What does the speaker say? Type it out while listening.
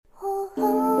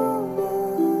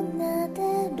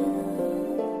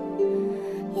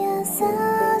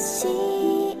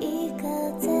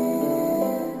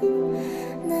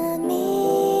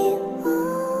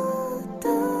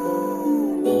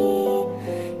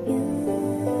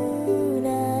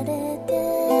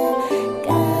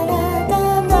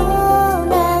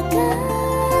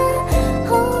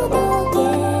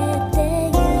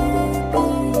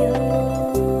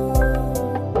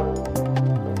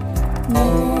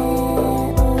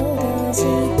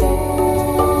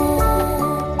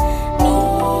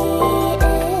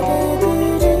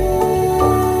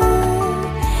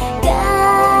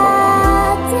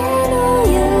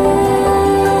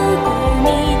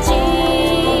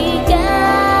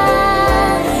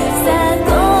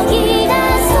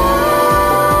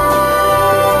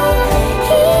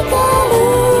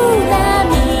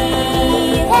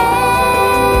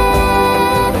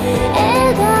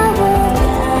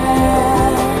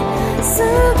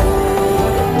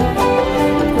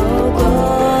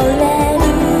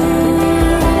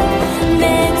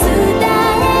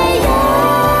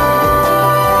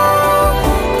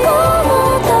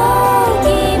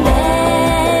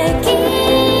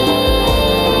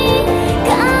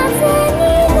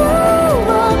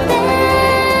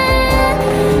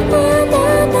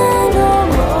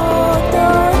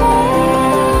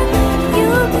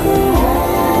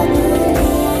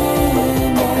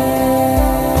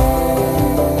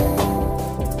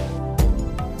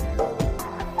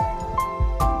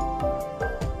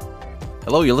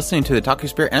Hello, you're listening to the Talking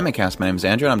Spirit Animecast. My name is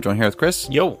Andrew, and I'm joined here with Chris.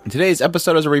 Yo. And today's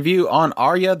episode is a review on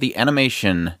Aria The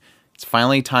Animation. It's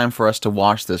finally time for us to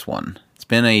watch this one. It's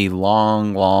been a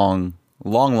long time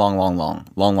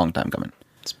coming.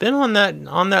 It's been on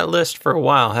that list for a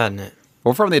while, hasn't it?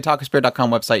 We're from the TalkingSpirit.com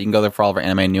website. You can go there for all of our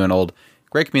anime, new and old.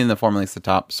 Great community in the form links at the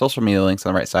top, social media links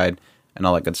on the right side, and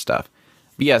all that good stuff.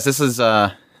 But yes, this is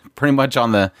pretty much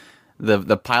on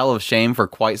the pile of shame for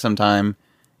quite some time.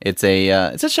 It's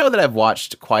a show that I've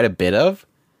watched quite a bit of,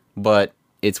 but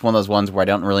it's one of those ones where I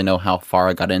don't really know how far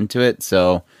I got into it.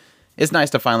 So it's nice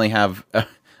to finally have,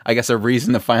 a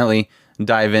reason to finally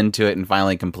dive into it and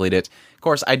finally complete it. Of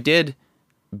course, I did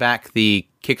back the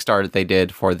Kickstarter that they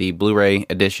did for the Blu-ray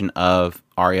edition of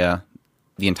Aria,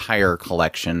 the entire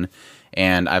collection,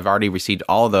 and I've already received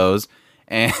all of those.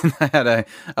 And I had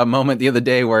a moment the other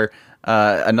day where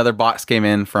another box came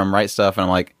in from Right Stuff, and I'm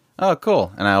like, oh,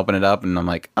 cool. And I open it up, and I'm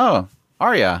like, oh,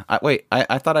 Aria.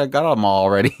 I thought I got them all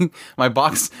already. my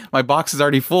box is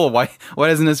already full. Why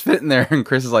doesn't this fit in there? And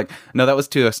Chris is like, no, that was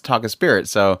to Talk of Spirit,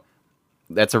 so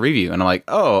that's a review. And I'm like,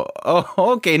 oh,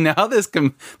 okay. Now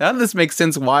this makes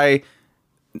sense why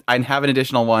I have an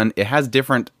additional one. It has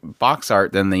different box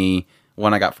art than the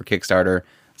one I got for Kickstarter,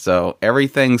 so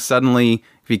everything suddenly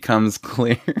becomes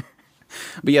clear.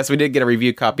 But yes, we did get a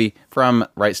review copy from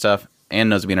Right Stuff and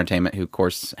Nozomi Entertainment, who of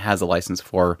course has a license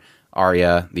for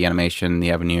Aria, the animation, the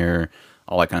Avenir,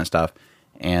 all that kind of stuff.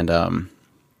 And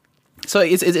so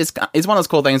it's one of those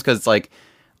cool things because it's like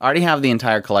I already have the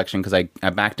entire collection because I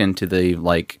backed into the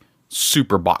like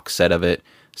super box set of it.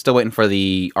 Still waiting for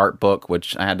the art book,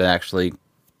 which I had to actually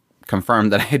confirm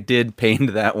that I did pay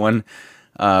into that one.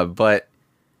 But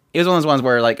it was one of those ones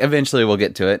where like eventually we'll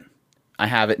get to it. I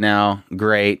have it now.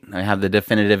 Great. I have the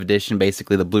definitive edition,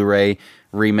 basically the Blu-ray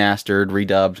remastered,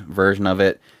 redubbed version of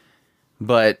it.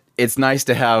 But it's nice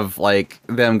to have like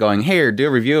them going, here, do a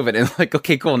review of it. And it's like,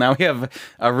 okay, cool. Now we have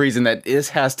a reason that this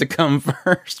has to come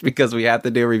first because we have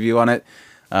to do a review on it.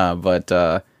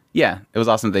 Yeah, it was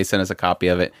awesome that they sent us a copy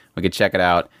of it. We could check it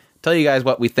out, tell you guys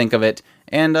what we think of it.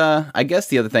 And I guess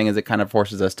the other thing is it kind of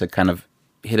forces us to kind of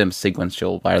hit them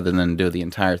sequential rather than do the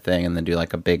entire thing and then do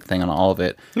like a big thing on all of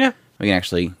it. Yeah. We can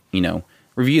actually,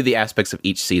 review the aspects of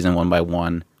each season one by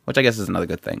one, which I guess is another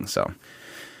good thing. So,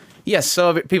 yes,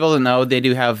 so if people don't know, they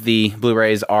do have the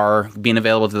Blu-rays are being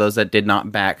available to those that did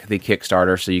not back the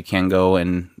Kickstarter, so you can go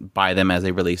and buy them as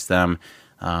they release them.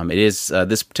 It is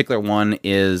this particular one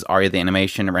is Aria the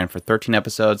Animation. It ran for 13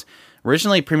 episodes.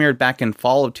 Originally premiered back in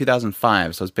fall of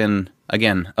 2005, so it's been,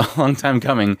 again, a long time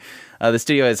coming. The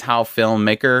studio is How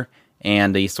Filmmaker,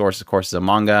 and the source, of course, is a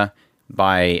manga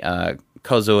by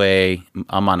Kozue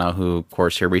Amano, who, of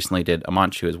course, here recently did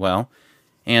Amanchu as well.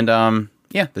 And,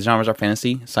 the genres are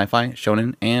fantasy, sci-fi,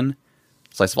 shonen, and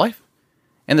slice of life.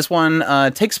 And this one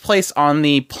takes place on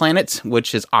the planet,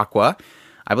 which is Aqua.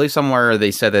 I believe somewhere they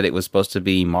said that it was supposed to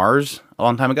be Mars a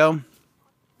long time ago.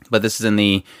 But this is in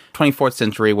the 24th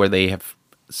century where they have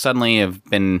suddenly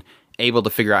been able to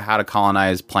figure out how to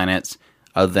colonize planets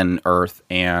other than Earth.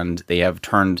 And they have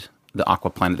turned the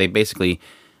Aqua planet. They basically,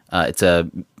 it's a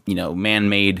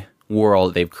man-made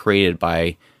world they've created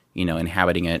by,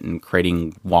 inhabiting it and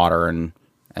creating water and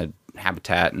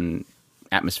habitat and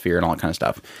atmosphere and all that kind of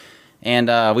stuff.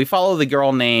 And we follow the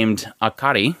girl named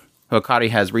Akari, who Akari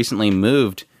has recently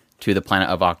moved to the planet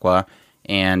of Aqua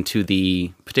and to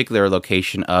the particular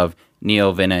location of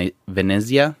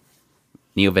Neo-Venezia.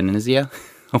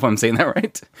 Hope I'm saying that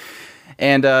right.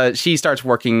 And she starts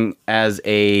working as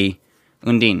a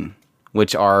Undine,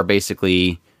 which are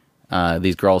basically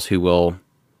these girls who will,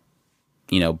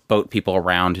 boat people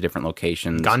around to different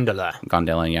locations.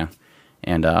 Gondola, yeah.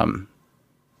 And I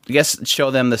guess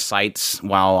show them the sights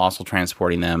while also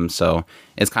transporting them. So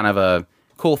it's kind of a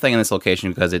cool thing in this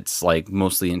location because it's like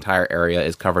mostly the entire area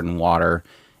is covered in water.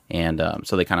 And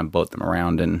so they kind of boat them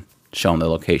around and show them the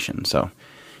location. So,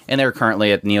 and they're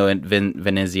currently at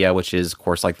Neo-Venezia, which is, of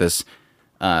course, like this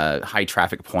high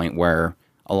traffic point where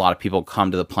a lot of people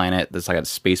come to the planet. There's like a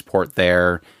spaceport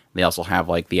there. They also have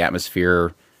like the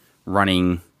atmosphere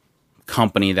running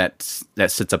company that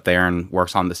sits up there and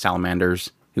works on the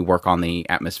salamanders who work on the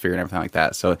atmosphere and everything like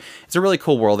that. So it's a really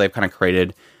cool world they've kind of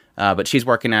created. But she's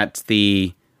working at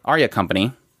the Aria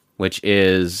company, which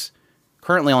is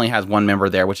currently only has one member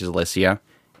there, which is Alicia,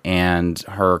 and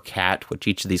her cat, which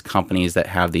each of these companies that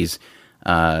have these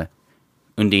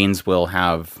Undines will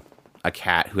have a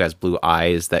cat who has blue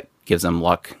eyes that gives them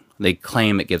luck. They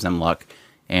claim it gives them luck.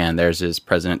 And there's his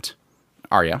president,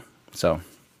 Aria. So,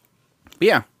 but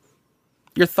yeah.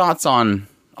 Your thoughts on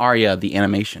Aria, the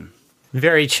animation?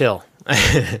 Very chill.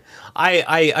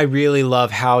 I really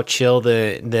love how chill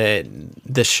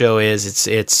the show is.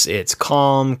 It's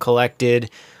calm, collected,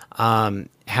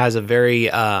 has a very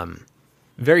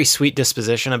sweet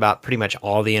disposition about pretty much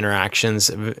all the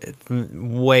interactions.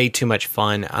 Way too much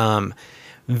fun.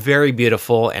 Very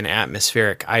beautiful and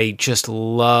atmospheric. I just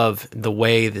love the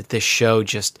way that this show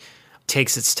just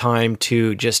takes its time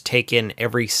to just take in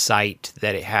every sight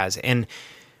that it has. And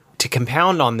to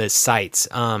compound on the sights,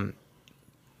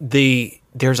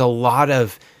 there's a lot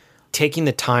of taking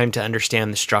the time to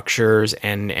understand the structures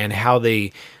and how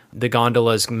the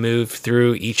gondolas move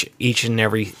through each and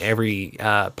every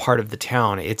part of the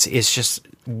town. It's just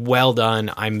well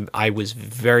done. I was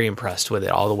very impressed with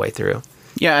it all the way through.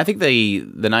 Yeah, I think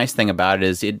the nice thing about it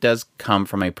is it does come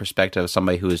from a perspective of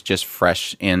somebody who is just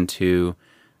fresh into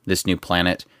this new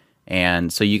planet.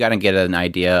 And so you got to get an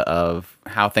idea of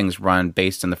how things run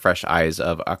based on the fresh eyes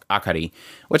of Akari,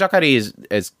 which Akari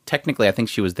is technically, I think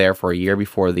she was there for a year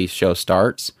before the show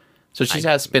starts. So she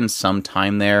has spent some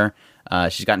time there.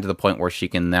 She's gotten to the point where she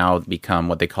can now become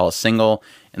what they call a single.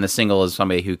 And the single is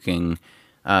somebody who can,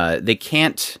 they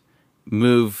can't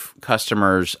move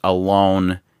customers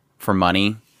alone for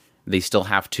money. They still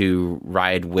have to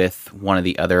ride with one of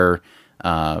the other,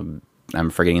 I'm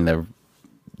forgetting the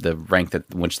rank that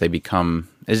which they become.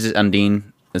 Is it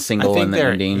Undine? The single and the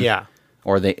Undine? Yeah.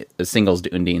 Or the singles to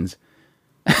Undines?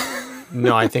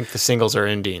 No, I think the singles are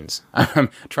Undines. I'm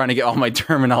trying to get all my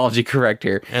terminology correct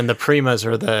here. And the primas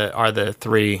are the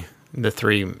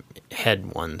three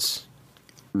head ones.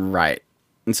 Right.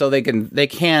 And so they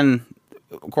can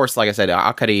of course, like I said,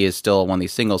 Akari is still one of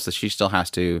these singles, so she still has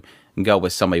to go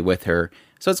with somebody with her.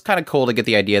 So it's kind of cool to get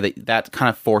the idea that kind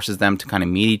of forces them to kind of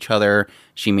meet each other.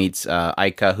 She meets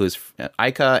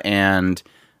Aika and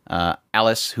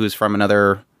Alice, who's from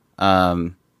another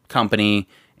company,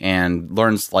 and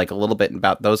learns like a little bit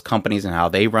about those companies and how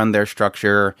they run their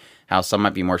structure, how some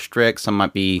might be more strict, some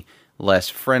might be less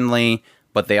friendly,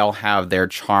 but they all have their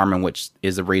charm, and which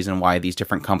is the reason why these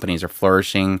different companies are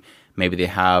flourishing. Maybe they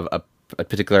have a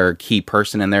particular key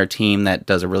person in their team that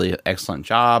does a really excellent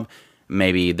job.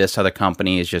 Maybe this other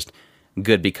company is just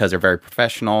good because they're very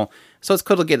professional. So it's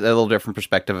cool to get a little different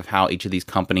perspective of how each of these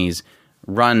companies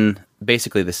run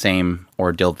basically the same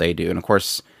ordeal they do. And of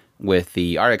course, with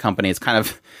the Aria company, it's kind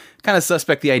of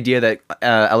suspect the idea that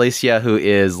Alicia, who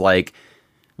is like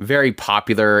very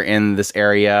popular in this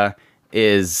area,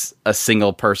 is a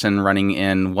single person running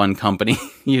in one company.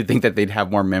 You'd think that they'd have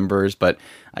more members, but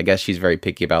I guess she's very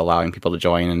picky about allowing people to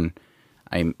join.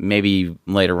 And maybe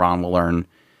later on we'll learn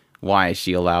why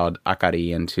she allowed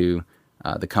Akari into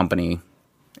the company.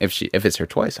 If it's her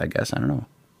choice, I guess. I don't know.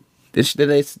 Did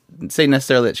they say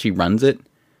necessarily that she runs it?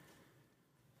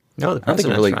 No, the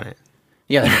president's run it.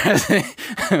 Yeah,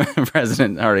 the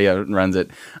president already runs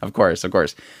it. Of course.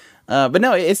 But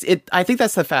no, I think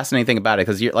that's the fascinating thing about it,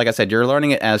 because like I said, you're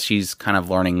learning it as she's kind of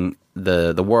learning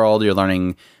the world. You're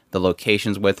learning the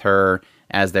locations with her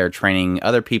as they're training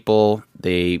other people.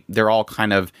 They're all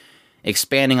kind of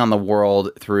expanding on the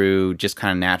world through just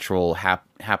kind of natural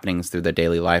happenings through their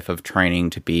daily life of training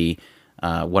to be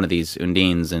one of these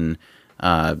Undines and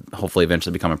hopefully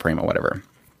eventually become a prima, whatever.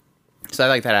 So I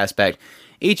like that aspect.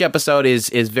 Each episode is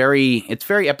very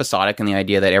episodic in the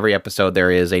idea that every episode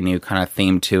there is a new kind of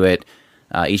theme to it.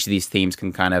 Each of these themes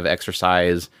can kind of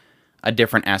exercise a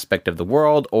different aspect of the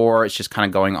world, or it's just kind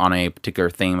of going on a particular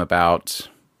theme about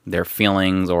their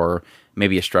feelings or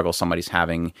maybe a struggle somebody's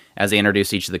having. As they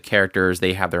introduce each of the characters,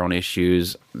 they have their own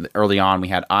issues. Early on, we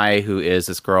had Ai, who is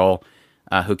this girl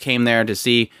who came there to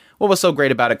see what was so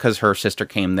great about it, because her sister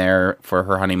came there for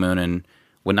her honeymoon and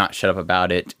would not shut up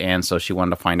about it, and so she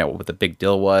wanted to find out what the big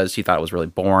deal was. She thought it was really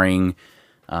boring.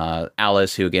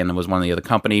 Alice, who again was one of the other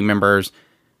company members,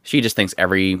 she just thinks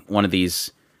every one of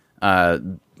these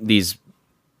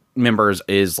members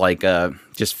is like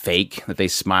just fake, that they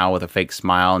smile with a fake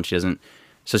smile, and she doesn't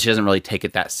really take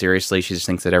it that seriously. She just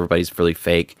thinks that everybody's really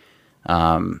fake.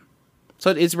 So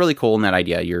it's really cool in that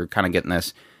idea. You're kind of getting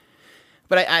this.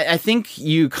 But I think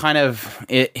you kind of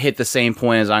hit the same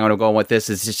point as I'm going to go with this.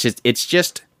 It's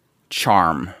just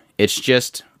charm. It's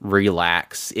just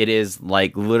relax. It is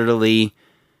like literally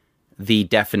the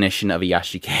definition of a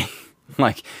yashike.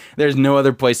 Like there's no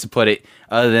other place to put it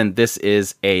other than this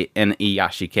is an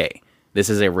iyashike. This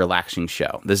is a relaxing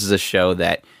show. This is a show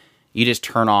that you just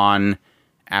turn on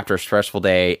after a stressful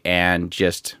day and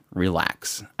just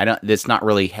relax. It's not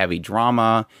really heavy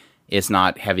drama. It's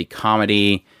not heavy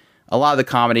comedy. A lot of the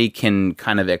comedy can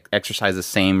kind of exercise the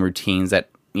same routines that,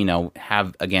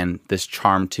 have, again, this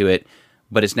charm to it,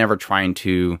 but it's never trying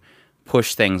to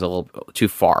push things a little too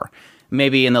far.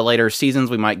 Maybe in the later seasons,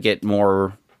 we might get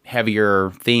more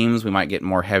heavier themes. We might get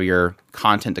more heavier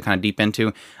content to kind of deep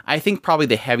into. I think probably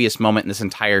the heaviest moment in this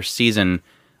entire season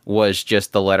was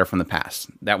just the letter from the past.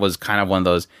 That was kind of one of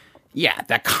those, yeah,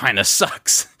 that kind of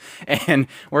sucks. And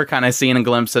we're kind of seeing a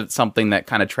glimpse of something that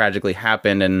kind of tragically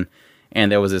happened,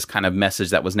 and there was this kind of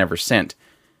message that was never sent.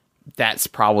 That's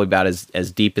probably about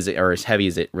as deep as it, or as heavy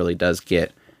as it really does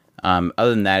get. Other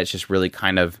than that, it's just really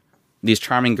kind of these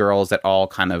charming girls that all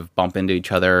kind of bump into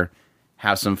each other,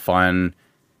 have some fun,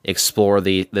 explore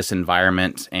this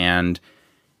environment, and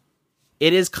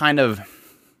it is kind of,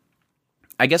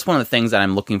 I guess one of the things that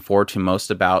I'm looking forward to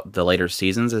most about the later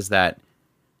seasons is that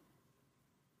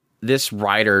this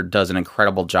writer does an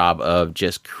incredible job of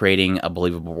just creating a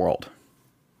believable world.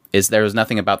 There was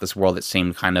nothing about this world that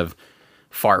seemed kind of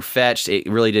far-fetched. It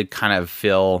really did kind of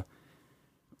feel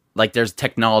like there's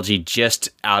technology just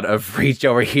out of reach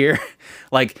over here.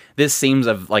 Like, this seems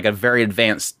of like a very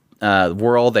advanced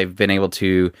world. They've been able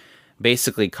to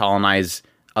basically colonize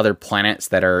other planets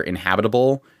that are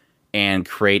inhabitable and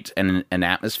create an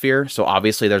atmosphere. So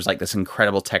obviously there's like this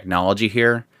incredible technology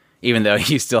here, even though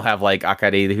you still have like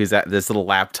Akari, who's at this little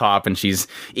laptop and she's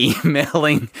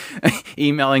emailing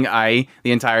Ai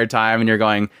the entire time, and you're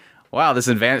going, wow, this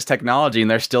advanced technology, and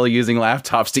they're still using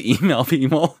laptops to email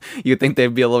people. You'd think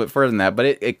they'd be a little bit further than that, but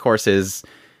it of course is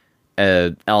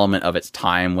an element of its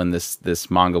time when this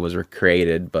manga was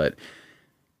created. But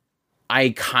I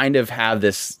kind of have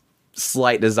this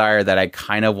slight desire that I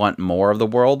kind of want more of the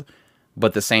world, but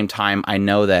at the same time, I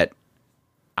know that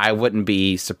I wouldn't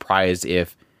be surprised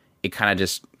if it kind of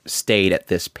just stayed at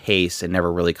this pace and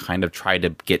never really kind of tried to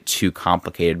get too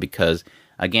complicated, because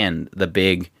again, the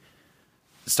big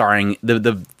starring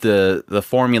the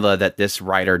formula that this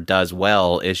writer does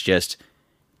well is just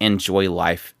enjoy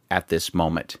life at this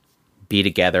moment, be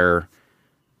together,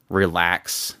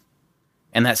 relax.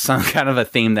 And that's some kind of a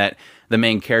theme that the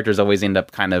main characters always end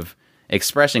up kind of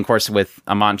expressing. Of course, with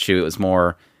Amanchu, it was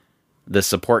more the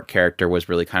support character was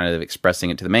really kind of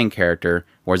expressing it to the main character,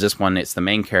 whereas this one, it's the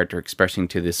main character expressing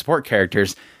to the support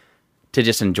characters to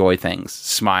just enjoy things,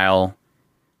 smile,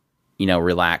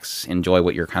 relax, enjoy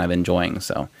what you're kind of enjoying.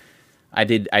 So I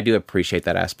do appreciate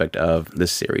that aspect of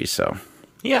this series. So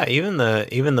yeah, even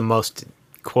the most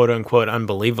quote unquote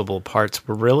unbelievable parts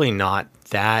were really not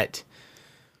that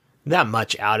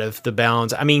much out of the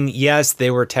bounds. I mean, yes, they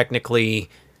were technically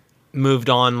moved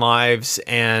on lives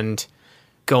and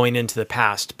going into the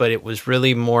past, but it was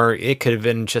really more, it could have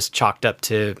been just chalked up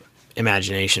to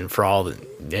imagination for all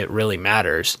that it really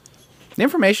matters. The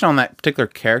information on that particular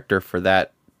character for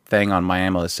that thing on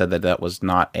Miami said that was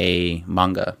not a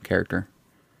manga character.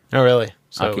 Oh, really?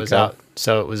 So Akiko. It was out.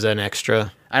 So it was an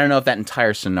extra. I don't know if that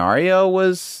entire scenario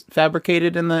was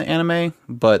fabricated in the anime,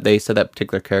 but they said that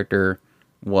particular character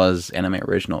was anime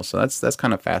original. So that's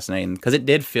kind of fascinating, because it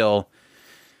did feel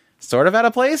sort of out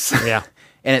of place. Yeah.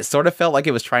 And it sort of felt like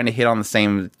it was trying to hit on the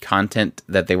same content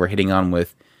that they were hitting on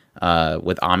with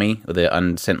Ami, with the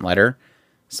unsent letter.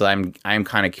 So I'm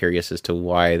kind of curious as to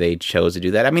why they chose to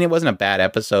do that. I mean, it wasn't a bad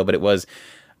episode, but it was,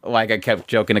 like I kept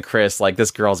joking to Chris, like,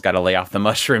 this girl's got to lay off the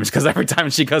mushrooms, because every time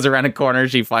she goes around a corner,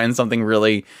 she finds something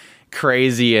really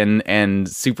crazy and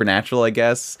supernatural, I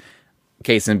guess.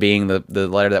 Case in being the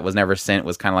letter that was never sent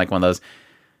was kind of like one of those,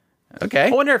 okay.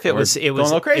 I wonder if it was going a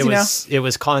little crazy now. It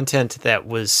was content that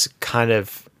was kind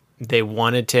of, they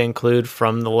wanted to include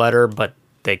from the letter, but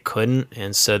they couldn't,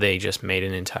 and so they just made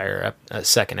an entire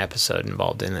second episode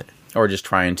involved in it, or just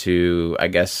trying to, I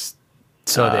guess,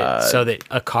 so that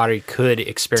Akari could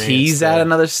experience tease out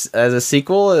another as a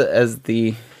sequel, as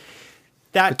the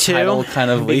too title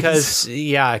kind of because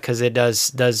it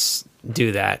does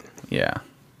do that. Yeah,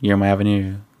 You're My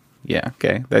Avenue. Yeah,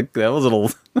 okay, that was a little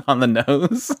on the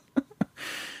nose.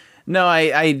 No,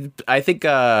 I think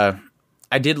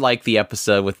I did like the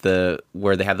episode with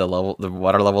where they had the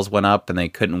water levels went up and they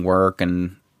couldn't work,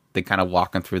 and they kind of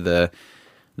walking through the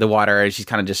water, and she's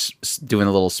kind of just doing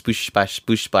a little spoosh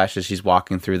splash as she's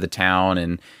walking through the town,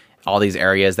 and all these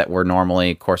areas that were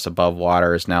normally, of course, above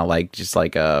water is now like just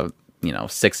like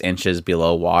 6 inches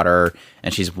below water,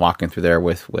 and she's walking through there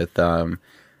with the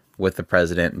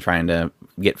president and trying to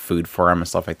get food for him and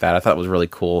stuff like that. I thought it was really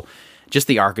cool. Just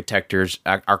the architecture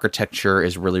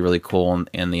is really, really cool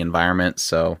in the environment,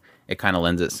 so it kind of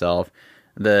lends itself.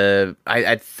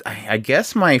 I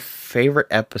guess my favorite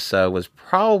episode was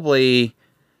probably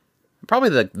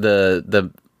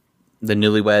the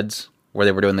newlyweds, where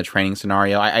they were doing the training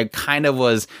scenario. I kind of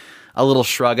was a little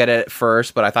shrug at it at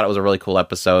first, but I thought it was a really cool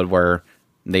episode where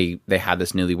they had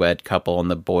this newlywed couple,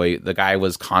 and the guy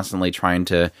was constantly trying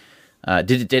to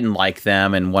didn't like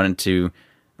them and wanted to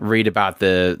read about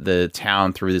the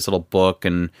town through this little book,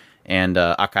 and and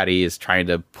Akari is trying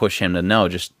to push him to no,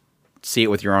 just see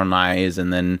it with your own eyes,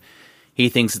 and then he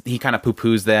kind of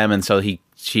poo-poos them, and so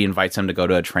she invites him to go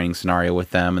to a training scenario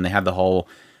with them, and they have the whole,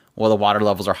 well, the water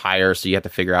levels are higher, so you have to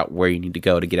figure out where you need to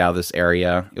go to get out of this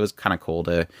area. It was kind of cool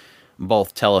to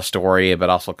both tell a story, but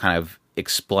also kind of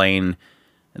explain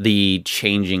the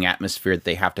changing atmosphere that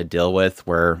they have to deal with,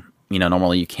 where,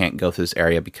 normally you can't go through this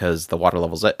area because the water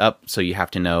level's up, so you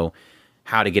have to know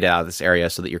how to get out of this area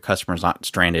so that your customer's not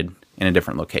stranded in a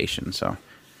different location. So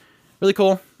really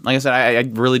cool. Like I said, I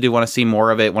really do want to see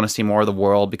more of it, want to see more of the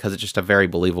world, because it's just a very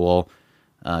believable,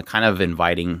 kind of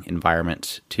inviting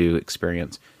environment to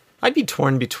experience. I'd be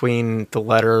torn between the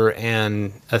letter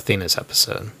and Athena's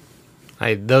episode.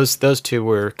 Those two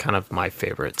were kind of my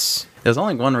favorites. There's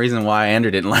only one reason why Andrew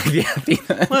didn't like the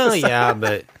Athena. Well, yeah,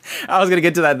 but I was gonna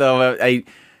get to that though.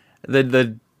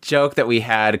 The joke that we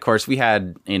had, of course, we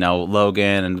had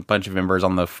Logan and a bunch of members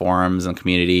on the forums and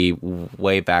community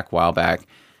while back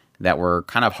that were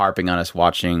kind of harping on us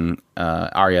watching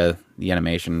Aria the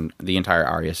Animation, the entire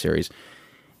Aria series,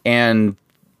 and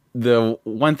the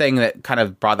one thing that kind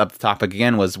of brought up the topic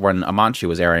again was when Amanchu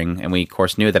was airing, and we of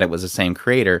course knew that it was the same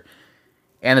creator.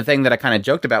 And the thing that I kind of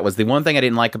joked about was the one thing I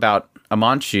didn't like about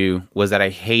Amanchu was that I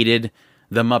hated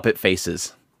the Muppet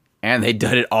faces. And they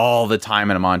did it all the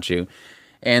time in Amanchu.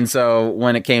 And so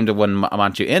when it came to when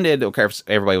Amanchu ended, of course,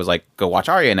 everybody was like, go watch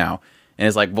Aria now. And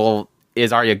it's like, well,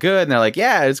 is Aria good? And they're like,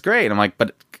 yeah, it's great. And I'm like,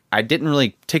 but I didn't really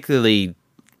particularly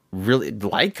really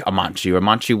like Amanchu.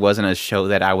 Amanchu wasn't a show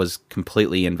that I was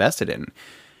completely invested in.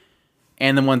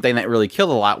 And the one thing that really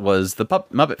killed a lot was the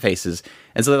Muppet faces.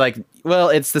 And so they're like, well,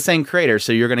 it's the same creator,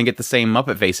 so you're going to get the same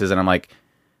Muppet faces. And I'm like,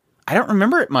 I don't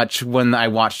remember it much when I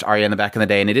watched Aria in the back in the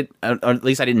day. And it didn't, or at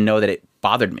least I didn't know that it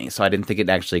bothered me. So I didn't think it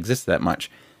actually existed that much.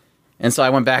 And so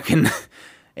I went back and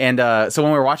so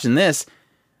when we were watching this,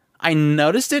 I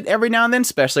noticed it every now and then,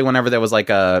 especially whenever there was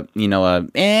like a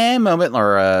moment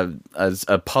or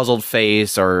a puzzled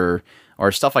face or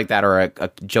stuff like that, or a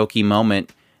jokey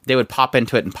moment. They would pop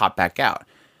into it and pop back out.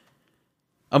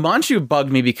 Amanchu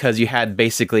bugged me because you had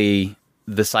basically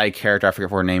the side character, I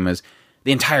forget what her name is,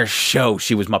 the entire show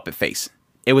she was Muppet face.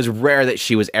 It was rare that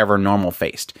she was ever normal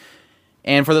faced.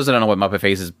 And for those that don't know what Muppet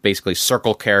face is, basically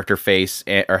circle character face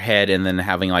or head, and then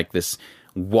having like this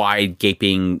wide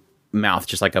gaping mouth,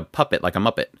 just like a puppet, like a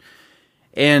Muppet.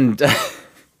 And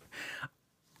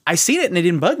I seen it and it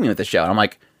didn't bug me with the show. And I'm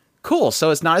like, cool,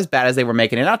 so it's not as bad as they were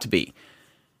making it out to be.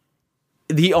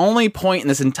 The only point in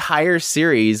this entire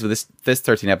series with this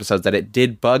 13 episodes that it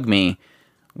did bug me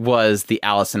was the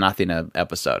Alice and Athena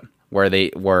episode where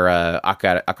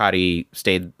Akari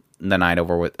stayed the night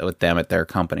over with them at their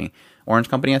company. Orange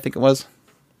Company, I think it was.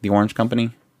 The Orange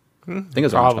Company. I think it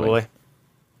was probably. Orange Company.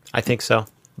 I think so.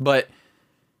 But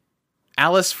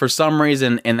Alice, for some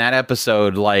reason, in that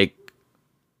episode, like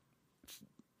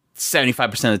 75%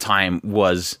 of the time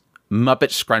was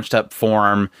Muppet scrunched up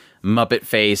form, Muppet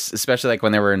face, especially like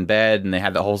when they were in bed and they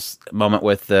had the whole moment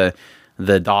with the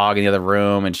dog in the other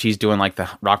room, and she's doing like the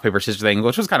rock, paper, scissors thing,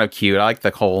 which was kind of cute. I like the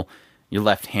whole your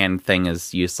left hand thing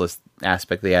is useless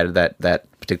aspect they added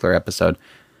that particular episode.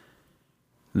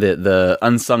 The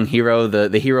unsung hero,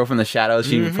 the hero from the shadows,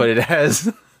 she put it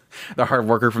as the hard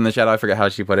worker from the shadow. I forget how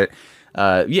she put it.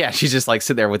 Yeah, she's just like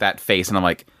sit there with that face, and I'm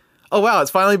like, oh wow, it's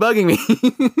finally bugging me.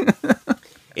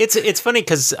 It's funny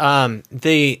because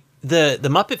the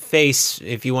Muppet face,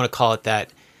 if you want to call it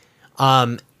that,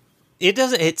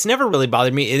 it's never really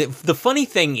bothered me. The funny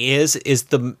thing is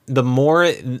the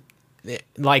more,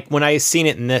 like when I seen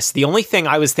it in this, the only thing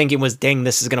I was thinking was, dang,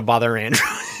 this is going to bother Andrew.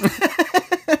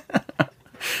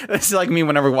 It's like me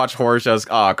whenever we watch horror shows.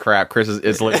 Oh crap, Chris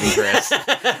is losing Chris.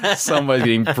 Somebody's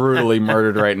getting brutally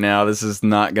murdered right now. This is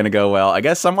not going to go well. I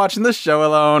guess I'm watching this show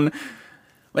alone.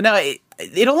 But no,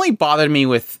 it only bothered me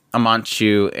with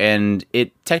Amanchu, and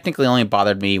it technically only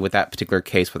bothered me with that particular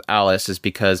case with Alice, is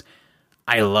because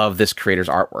I love this creator's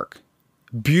artwork.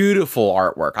 Beautiful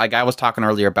artwork. Like I was talking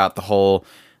earlier about the whole,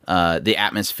 the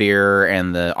atmosphere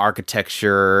and the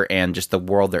architecture and just the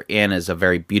world they're in is a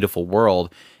very beautiful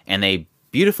world, and they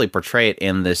beautifully portray it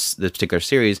in this particular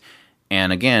series.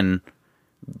 And again,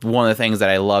 one of the things that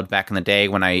I loved back in the day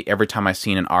when every time I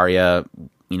seen an Aria,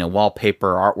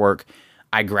 wallpaper artwork,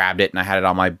 I grabbed it and I had it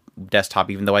on my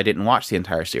desktop, even though I didn't watch the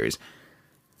entire series.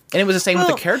 And it was the same with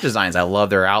the character designs. I love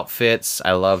their outfits.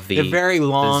 I love the very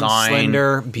long, design.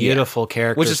 Slender, beautiful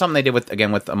characters, which is something they did with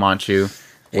Amanchu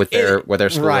with their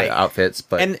school outfits.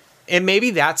 But And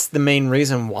maybe that's the main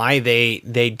reason why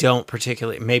they don't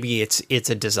particularly. Maybe it's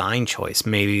a design choice.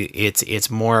 Maybe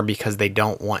it's more because they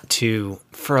don't want to,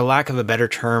 for lack of a better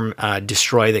term,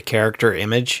 destroy the character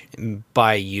image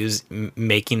by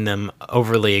making them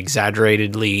overly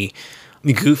exaggeratedly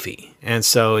goofy. And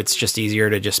so it's just easier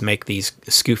to just make these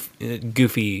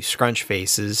goofy scrunch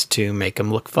faces to make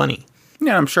them look funny.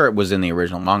 Yeah, I'm sure it was in the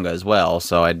original manga as well.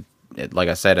 So like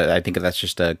I said, I think that's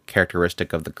just a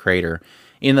characteristic of the creator.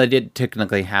 Even though they did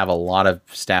technically have a lot of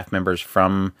staff members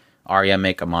from Aria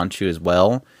make a Manchu as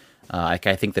well. I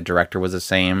think the director was the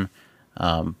same.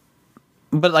 But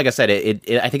like I said,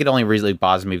 I think it only really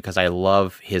bothers me because I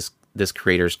love this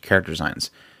creator's character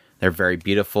designs. They're very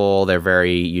beautiful. They're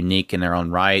very unique in their own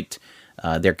right.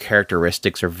 Their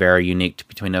characteristics are very unique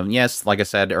between them. Yes, like I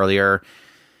said earlier,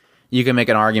 you can make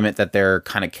an argument that their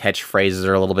kind of catchphrases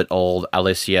are a little bit old.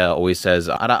 Alicia always says,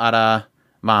 "Ara ara,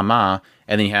 ma ma."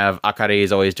 And then you have Akari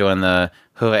is always doing the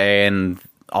hue and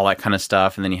all that kind of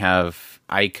stuff. And then you have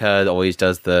Aika that always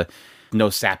does the no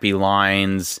sappy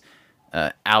lines.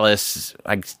 Alice,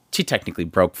 she technically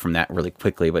broke from that really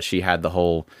quickly, but she had the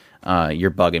whole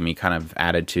 "you're bugging me" kind of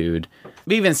attitude.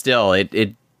 But even still,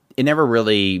 it never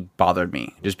really bothered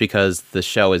me, just because the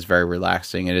show is very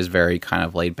relaxing. It is very kind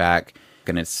of laid back,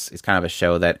 and it's kind of a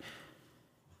show that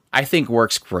I think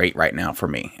works great right now for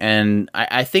me. And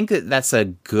I think that that's a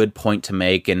good point to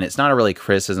make. And it's not a really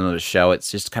criticism of the show. It's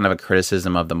just kind of a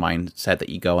criticism of the mindset that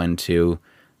you go into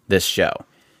this show.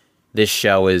 This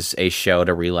show is a show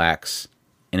to relax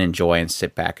and enjoy and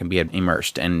sit back and be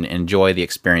immersed and enjoy the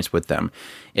experience with them.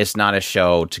 It's not a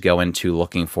show to go into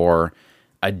looking for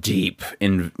a deep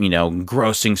and,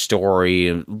 engrossing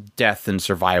story, death and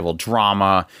survival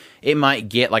drama. It might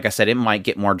get, like I said, it might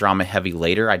get more drama heavy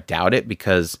later. I doubt it,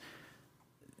 because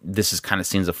this is kind of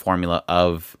seems the formula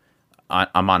of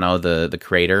Amano, the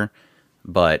creator.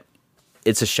 But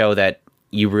it's a show that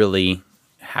you really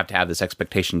have to have this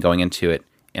expectation going into it.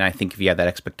 And I think if you have that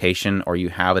expectation, or you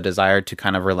have a desire to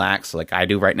kind of relax like I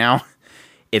do right now,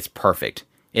 it's perfect.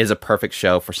 It is a perfect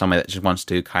show for somebody that just wants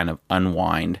to kind of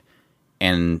unwind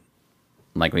and,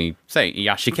 like we say,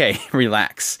 yashike,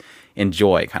 relax,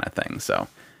 enjoy kind of thing. So,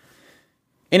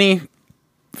 any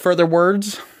further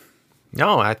words?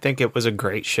 No, I think it was a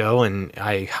great show, and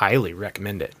I highly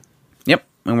recommend it. Yep,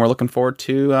 and we're looking forward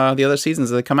to the other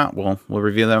seasons as they come out. We'll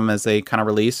review them as they kind of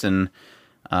release and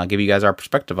give you guys our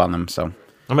perspective on them. So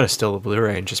I'm going to steal the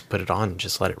Blu-ray and just put it on and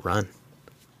just let it run.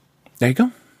 There you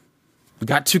go. We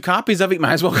got 2 copies of it.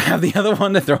 Might as well have the other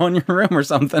one to throw in your room or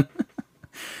something.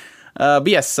 But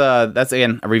yes, that's,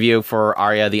 again, a review for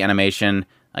Aria the Animation.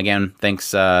 Again,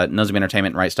 thanks Nozomi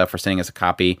Entertainment and Right Stuff for sending us a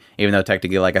copy, even though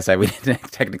technically, like I said, we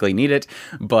didn't technically need it,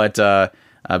 but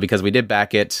because we did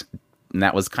back it, and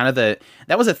that was kind of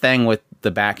that was a thing with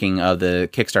the backing of the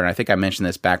Kickstarter, and I think I mentioned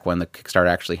this back when the Kickstarter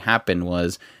actually happened,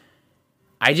 was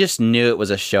I just knew it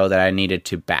was a show that I needed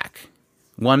to back.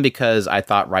 One, because I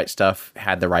thought Right Stuff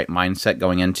had the right mindset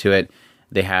going into it.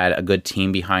 They had a good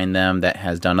team behind them that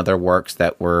has done other works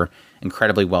that were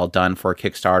incredibly well done for a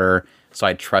Kickstarter, so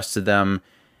I trusted them.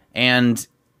 And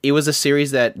it was a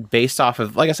series that, based off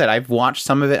of, like I said, I've watched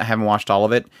some of it, I haven't watched all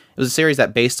of it. It was a series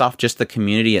that, based off just the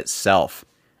community itself,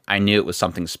 I knew it was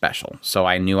something special. So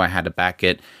I knew I had to back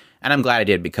it, and I'm glad I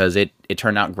did, because it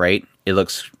turned out great. It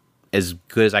looks as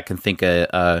good as I can think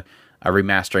a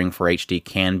remastering for HD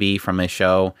can be from a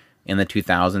show in the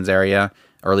 2000s area,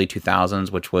 early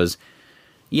 2000s, which was,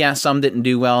 yeah, some didn't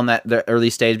do well in the early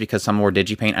stage because some were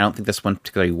digipaint. I don't think this one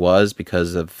particularly was,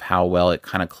 because of how well it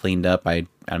kind of cleaned up. I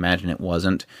imagine it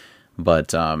wasn't.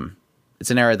 But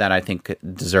it's an era that I think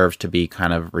deserves to be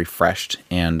kind of refreshed,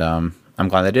 and I'm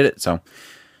glad they did it. So,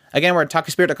 again, we're at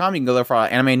TakuSpirit.com. You can go there for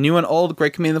anime new and old.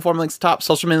 Great community in the forum links at the top,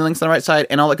 social media links on the right side,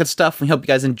 and all that good stuff. We hope you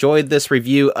guys enjoyed this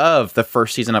review of the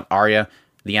first season of Aria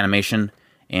the Animation,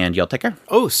 and y'all take care.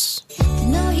 Os!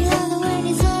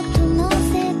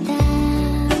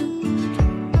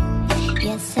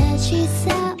 She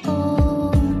said